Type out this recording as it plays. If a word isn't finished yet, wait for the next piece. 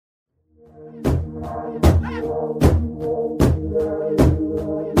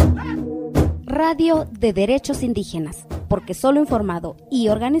Radio de Derechos Indígenas, porque solo informado y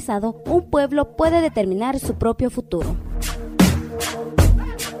organizado, un pueblo puede determinar su propio futuro.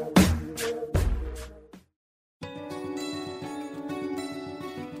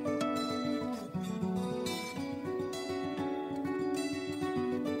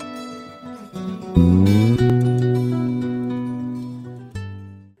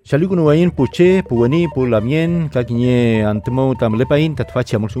 Shalikunu wain puche puwani pulamien kakinye antemo tamlepain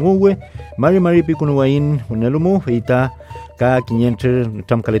tatfachi amulsunguwe mari pikunu wain unelumu ita kakinyentre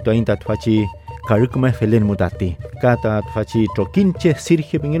tamkaletoin tatfachi karikuma felen mutati kata tatfachi trokinche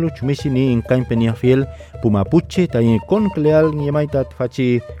sirge pingelu chumishi ni inkampenia fiel pumapuche tayin concleal nyemai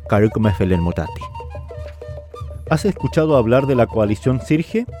tatfachi karikuma felen mutati. ¿Has escuchado hablar de la Coalición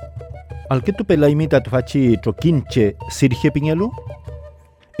SIRGE? ¿Al que tu pelaimi tatfachi trokinche sirge pingelu?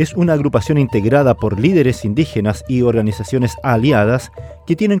 Es una agrupación integrada por líderes indígenas y organizaciones aliadas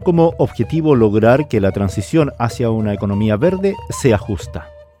que tienen como objetivo lograr que la transición hacia una economía verde sea justa.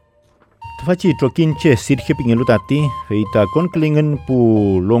 Tfachi trokinche sirge pingelutati, feita konklingen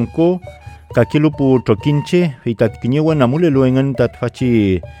pu lonko, kakilu pu trokinche, feita kinyewan namuleluengen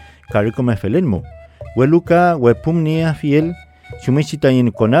tatfachi karikome felenmo. Weluka wepumnia fiel, shumichi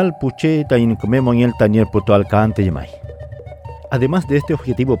tayin konal puche tayin komemoniel tanier puto alcante yemai. Además de este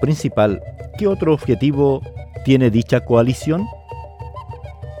objetivo principal, ¿qué otro objetivo tiene dicha coalición?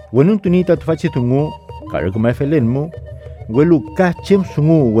 Wenuntunita tfachi tungu karikuma felenmu, welu kachem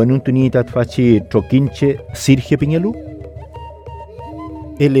sungu wenuntunita tfachi trokinche sirge pingelu.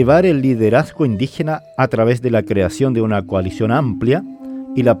 Elevar el liderazgo indígena a través de la creación de una coalición amplia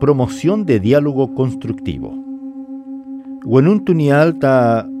y la promoción de diálogo constructivo. Wenuntunial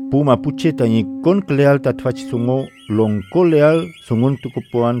ta pumapuche tañi concleal tatfachi sungu loncoleal sungun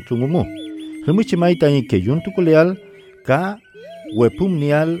tukupuan sungumu. Rumuchimai tañi keyun tukuleal ka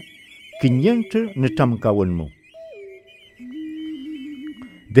wepumnial kinyenter netamkawenmu.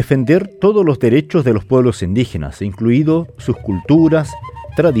 Defender todos los derechos de los pueblos indígenas, incluidos sus culturas,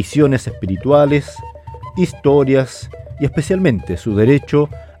 tradiciones espirituales, historias y especialmente su derecho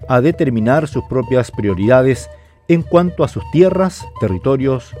a determinar sus propias prioridades en cuanto a sus tierras,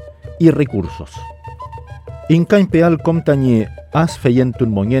 territorios y recursos. Incaimpeal comtañi as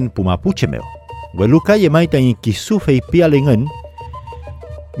feyentun monyen pumapuchemeo. Weluka yemai tañi kisu fei pialengen,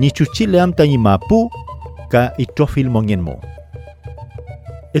 ni chuchileam tañi mapu ka itrofil monyenmo.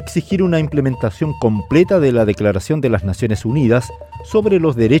 Exigir una implementación completa de la Declaración de las Naciones Unidas sobre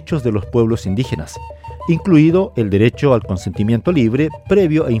los derechos de los pueblos indígenas, incluido el derecho al consentimiento libre,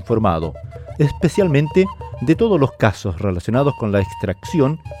 previo e informado, especialmente de todos los casos relacionados con la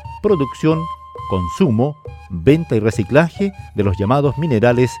extracción, producción, consumo, venta y reciclaje de los llamados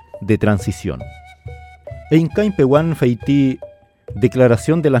minerales de transición. Eincaimpewan feiti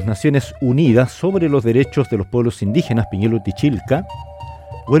Declaración de las Naciones Unidas sobre los derechos de los pueblos indígenas Piñelu Tichilca,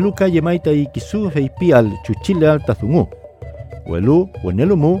 Weluka yemaita y kisu feipial chuchile altazungu, Welu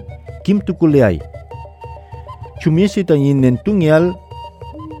wenelumu kimtukuleai, Chumieshi tañin nentungial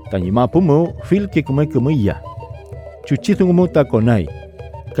tañimapumu filke kumekumiya, chuchizungumu takonai,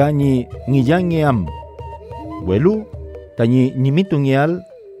 Kañi ngiyangeam, Welu tañi nimitungial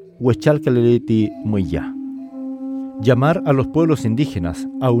huechalkaleleti muya. Llamar a los pueblos indígenas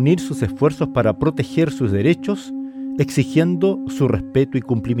a unir sus esfuerzos para proteger sus derechos, exigiendo su respeto y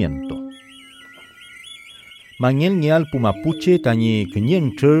cumplimiento. Mañel nial pumapuche tañi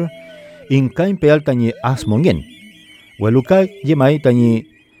keñencher, incaimpeal tañi asmongen. Weluka yemai tañi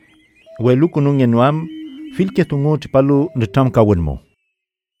welukunungenuam filketungu chipalu netamkawenmo.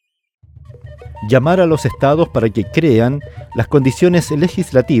 Llamar a los estados para que crean las condiciones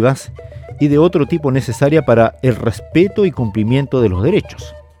legislativas y de otro tipo necesaria para el respeto y cumplimiento de los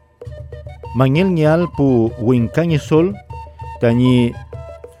derechos. Mañel nial pu wincañesol tañi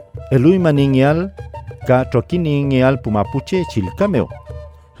eluimaningial ka trokiningial pu mapuche chilcameo.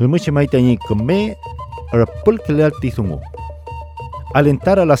 Rumuchemai tañi come rapulkeleal tizungu.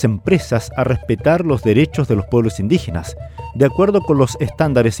 Alentar a las empresas a respetar los derechos de los pueblos indígenas, de acuerdo con los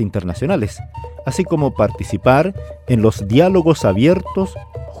estándares internacionales, así como participar en los diálogos abiertos,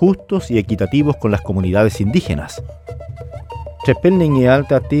 justos y equitativos con las comunidades indígenas. Trepelningial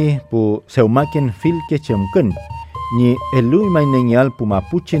tati pu seumaken filke chemken, ni eluimainengial pu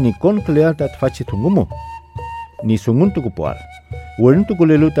mapuche ni concleal tatfache tungumu, ni sunguntukupual,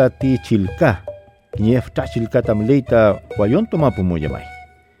 uerntukulelu tati chilka, ni efta chilka tamleita huayonto mapu muyamai,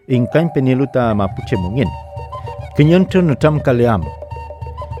 incaimpenieluta mapuche mungen, kenyantre tamkaleam,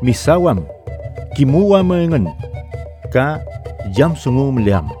 misawam, kimuwamengen, ka yamsungum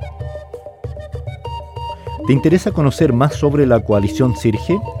leam. ¿Te interesa conocer más sobre la Coalición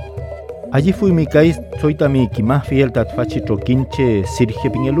SIRGE? Allí fui mi cais, soy mi más fiel tatfachi troquinche Sirge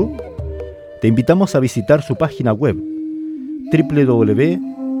Piñelu. Te invitamos a visitar su página web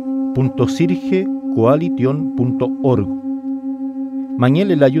www.sirgecoalition.org.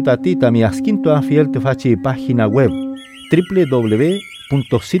 Mañana le ayuda a ti también asquinto a fiel te fachi página web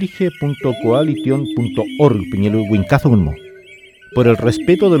www.sirge.coalition.org. Piñelu Wincazunmo. Por el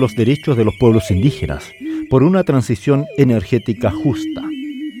respeto de los derechos de los pueblos indígenas, por una transición energética justa.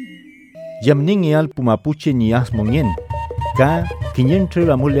 Yamnin y al pumapuche ni asmonien, ka quinientre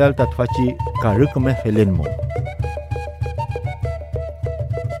la mule alta tfachi karukome felenmo.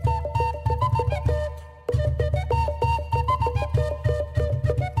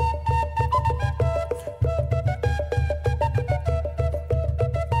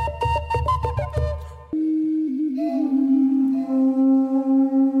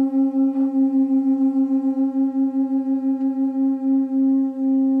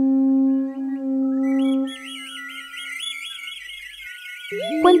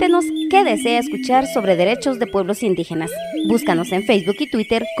 Cuéntenos qué desea escuchar sobre derechos de pueblos indígenas. Búscanos en Facebook y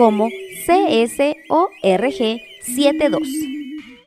Twitter como CSORG72.